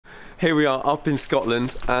Here we are up in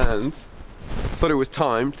Scotland and thought it was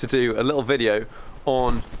time to do a little video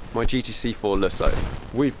on my GTC4 Lusso.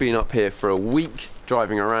 We've been up here for a week,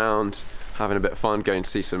 driving around, having a bit of fun, going to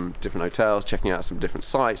see some different hotels, checking out some different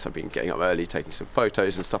sites. I've been getting up early, taking some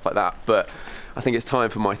photos and stuff like that, but I think it's time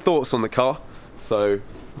for my thoughts on the car. So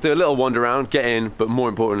do a little wander around, get in, but more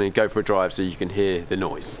importantly, go for a drive so you can hear the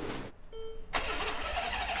noise.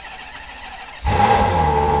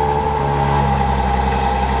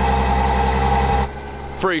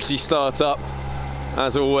 Fruity startup,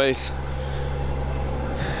 as always.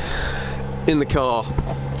 In the car,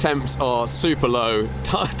 temps are super low,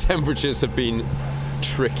 tire temperatures have been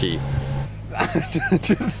tricky. I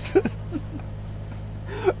just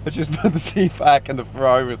put the seat back and the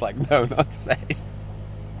Ferrari was like, no, not today.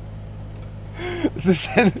 This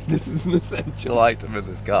is an essential item in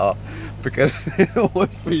this car because it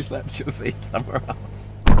always resets your seat somewhere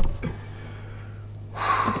else.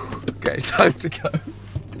 Okay, time to go.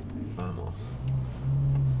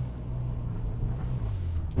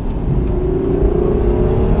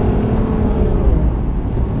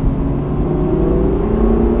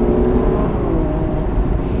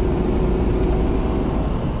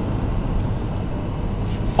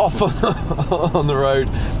 Off on the road.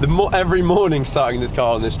 Every morning starting this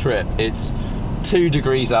car on this trip, it's 2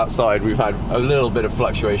 degrees outside. We've had a little bit of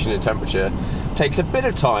fluctuation in temperature. Takes a bit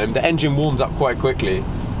of time. The engine warms up quite quickly.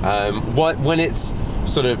 When it's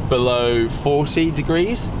sort of below 40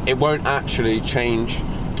 degrees, it won't actually change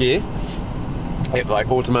gear. It like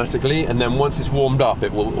automatically, and then once it's warmed up,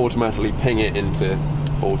 it will automatically ping it into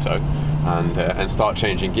auto and start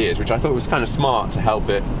changing gears, which I thought was kind of smart to help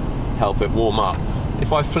it warm up.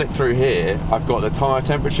 If I flick through here, I've got the tyre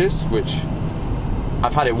temperatures, which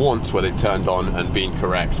I've had it once where they've turned on and been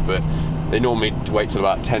correct, but they normally wait till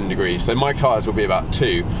about 10 degrees. So my tyres will be about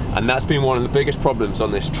 2, and that's been one of the biggest problems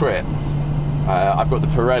on this trip. I've got the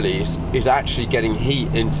Pirellis, is actually getting heat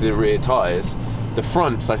into the rear tyres. The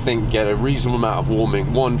fronts, I think, get a reasonable amount of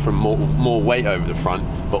warming, one from more weight over the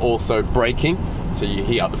front, but also braking. So you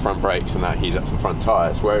heat up the front brakes and that heats up the front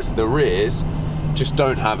tyres, whereas the rears just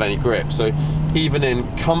don't have any grip. So even in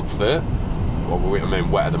comfort, well, I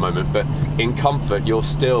mean wet at the moment, but in comfort you'll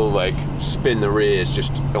still like spin the rears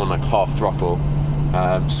just on like half throttle.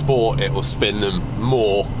 Sport, it will spin them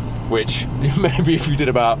more, which maybe if you did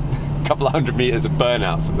about a couple of 100 meters of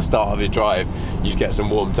burnouts at the start of your drive, you'd get some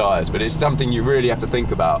warm tires. But it's something you really have to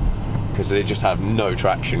think about because they just have no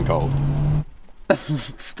traction cold.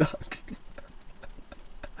 Stuck.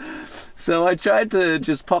 So I tried to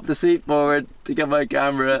just pop the seat forward to get my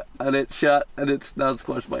camera, and it shut, and it's now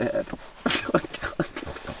squashed my head. So I can't.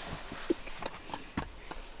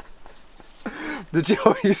 The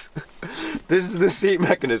choice. This is the seat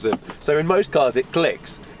mechanism. So in most cars it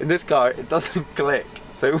clicks. In this car it doesn't click.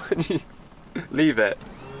 So when you leave it,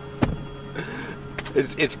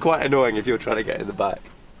 it's quite annoying if you're trying to get in the back.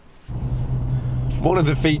 One of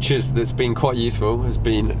the features that's been quite useful has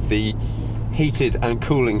been the heated and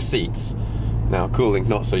cooling seats. Now cooling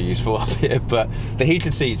not so useful up here, but the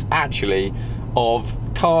heated seats actually, of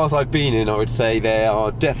cars I've been in, I would say they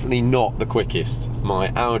are definitely not the quickest. My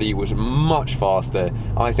Audi was much faster.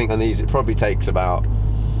 I think on these it probably takes about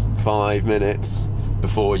 5 minutes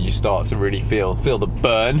before you start to really feel the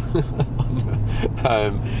burn.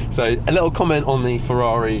 So a little comment on the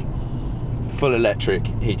Ferrari full electric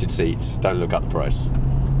heated seats. Don't look up the price.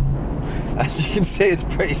 As you can see, it's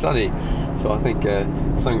pretty sunny, so I think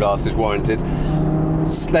sunglasses warranted.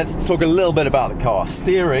 Let's talk a little bit about the car.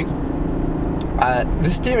 Steering. The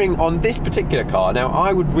steering on this particular car, now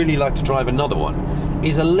I would really like to drive another one,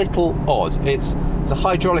 is a little odd. It's a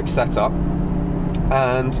hydraulic setup,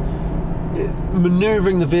 and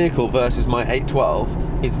manoeuvring the vehicle versus my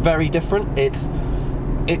 812 is very different.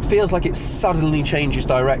 It feels like it suddenly changes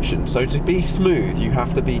direction. So to be smooth, you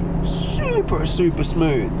have to be super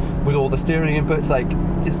smooth with all the steering inputs, like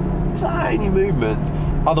just tiny movements.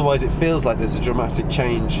 Otherwise it feels like there's a dramatic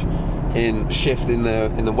change in shift in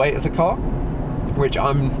the weight of the car, which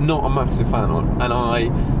I'm not a massive fan of. And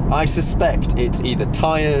I suspect it's either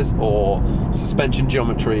tyres or suspension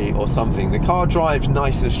geometry or something. The car drives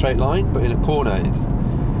nice in a straight line, but in a corner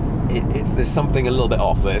there's something a little bit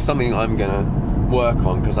off. It's something I'm gonna work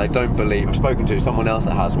on, because I don't believe, I've spoken to someone else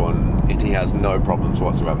that has one and he has no problems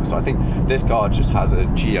whatsoever. So I think this car just has a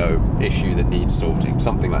geo issue that needs sorting,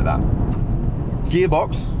 something like that.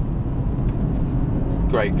 Gearbox,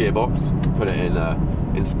 great gearbox. Put it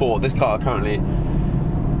in sport. This car currently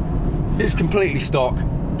is completely stock,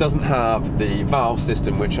 doesn't have the valve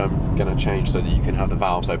system, which I'm going to change so that you can have the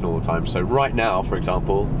valves open all the time. So right now, for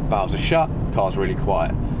example, valves are shut, car's really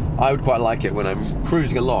quiet. I would quite like it when I'm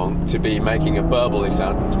cruising along to be making a burbly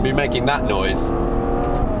sound, to be making that noise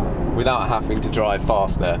without having to drive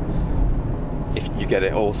faster. If you get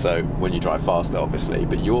it also when you drive faster, obviously,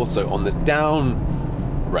 but you also, on the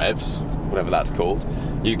down revs, whatever that's called,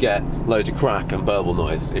 you get loads of crack and burble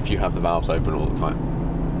noise if you have the valves open all the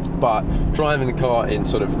time. But driving the car in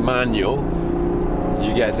sort of manual,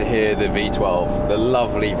 you get to hear the V12, the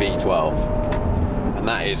lovely V12. And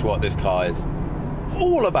that is what this car is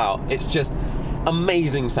all about. It's just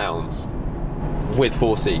amazing sounds with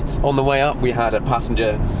 4 seats. On the way up, we had a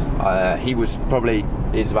passenger, he was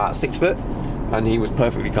is about 6 foot, and he was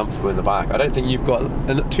perfectly comfortable in the back. I don't think you've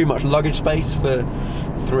got too much luggage space for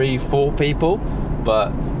 3-4 people,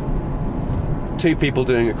 but 2 people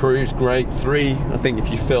doing a cruise, great. 3, I think if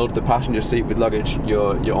you filled the passenger seat with luggage,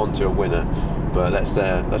 you're onto a winner. But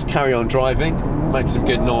let's carry on driving, make some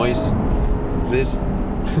good noises,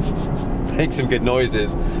 make some good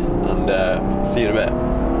noises, and see you in a bit.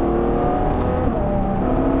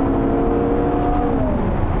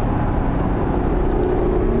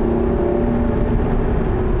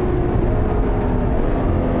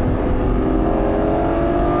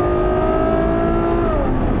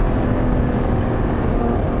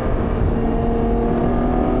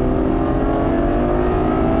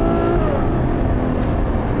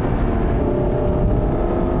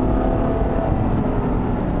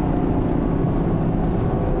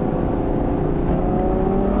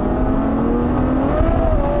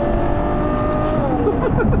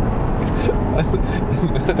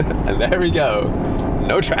 And there we go,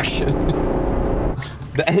 no traction.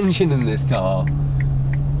 The engine in this car,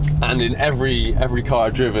 and in every car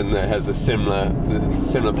I've driven that has a similar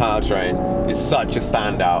powertrain, is such a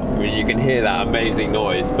standout. I mean, you can hear that amazing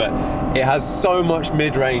noise, but it has so much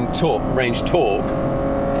mid-range torque,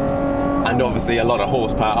 and obviously a lot of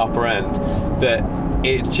horsepower upper end, that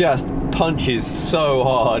it just punches so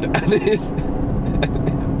hard, and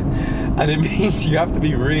it means you have to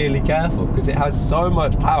be really careful because it has so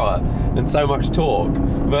much power and so much torque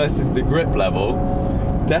versus the grip level,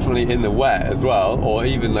 definitely in the wet as well, or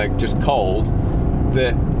even like just cold,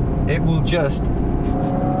 that it will just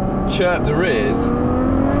chirp the rears.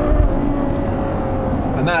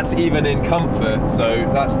 And that's even in comfort, so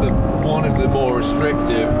that's one of the more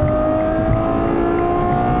restrictive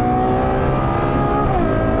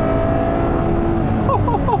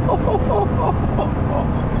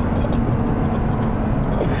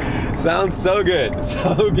sounds so good,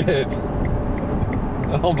 so good.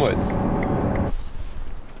 Onwards.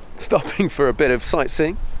 Stopping for a bit of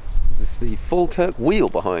sightseeing. This is the Falkirk wheel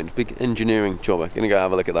behind. Big engineering jobber. Gonna go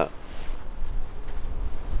have a look at that.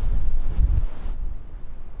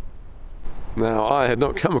 Now, I had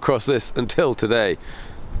not come across this until today.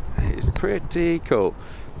 It's pretty cool.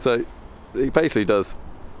 So, it basically does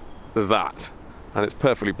that, and it's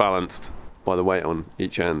perfectly balanced by the weight on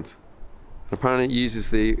each end. Apparently it uses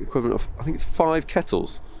the equivalent of, I think it's 5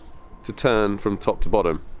 kettles to turn from top to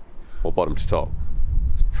bottom, or bottom to top.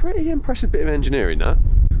 It's a pretty impressive bit of engineering, that.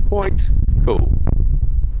 Quite cool.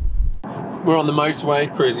 We're on the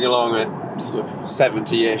motorway, cruising along at sort of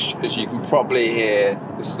 70-ish. As you can probably hear,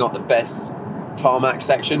 this is not the best tarmac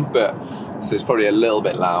section, but so it's probably a little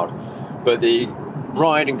bit loud. But the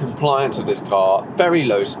ride and compliance of this car, very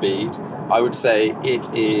low speed. I would say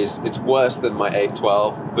it's worse than my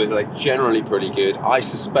 812, but like generally pretty good. I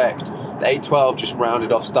suspect the 812 just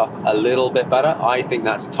rounded off stuff a little bit better. I think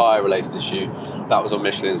that's a tyre related issue. That was on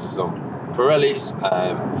Michelin's, this is on Pirelli's,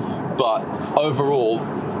 but overall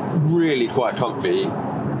really quite comfy,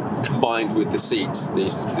 combined with the seats. The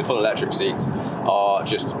full electric seats are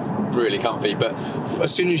just really comfy, but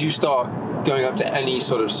as soon as you start going up to any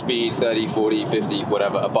sort of speed, 30, 40, 50,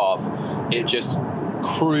 whatever above, it just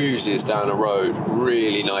cruises down a road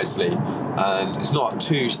really nicely, and it's not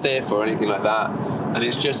too stiff or anything like that, and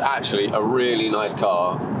it's just actually a really nice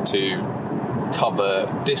car to cover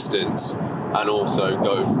distance and also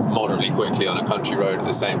go moderately quickly on a country road at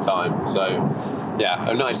the same time. So yeah,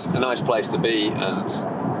 a nice place to be, and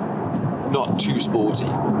not too sporty.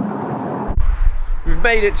 We've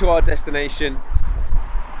made it to our destination.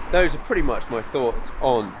 Those are pretty much my thoughts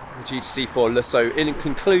on the GTC4 Lusso. In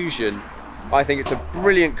conclusion, I think it's a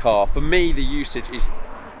brilliant car. For me, the usage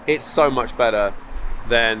it's so much better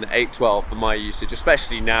than 812 for my usage,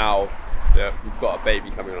 especially now that we've got a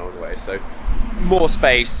baby coming along the way. So more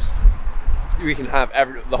space, we can have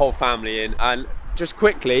the whole family in. And just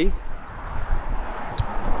quickly,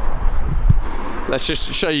 let's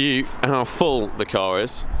just show you how full the car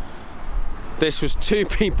is. This was 2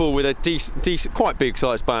 people with a decent, quite big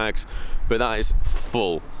sized bags, but that is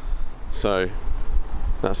full. So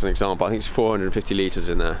that's an example. I think it's 450 litres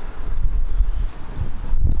in there.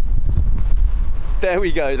 there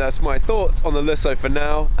we go. That's my thoughts on the Lusso for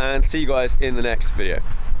now, and see you guys in the next video.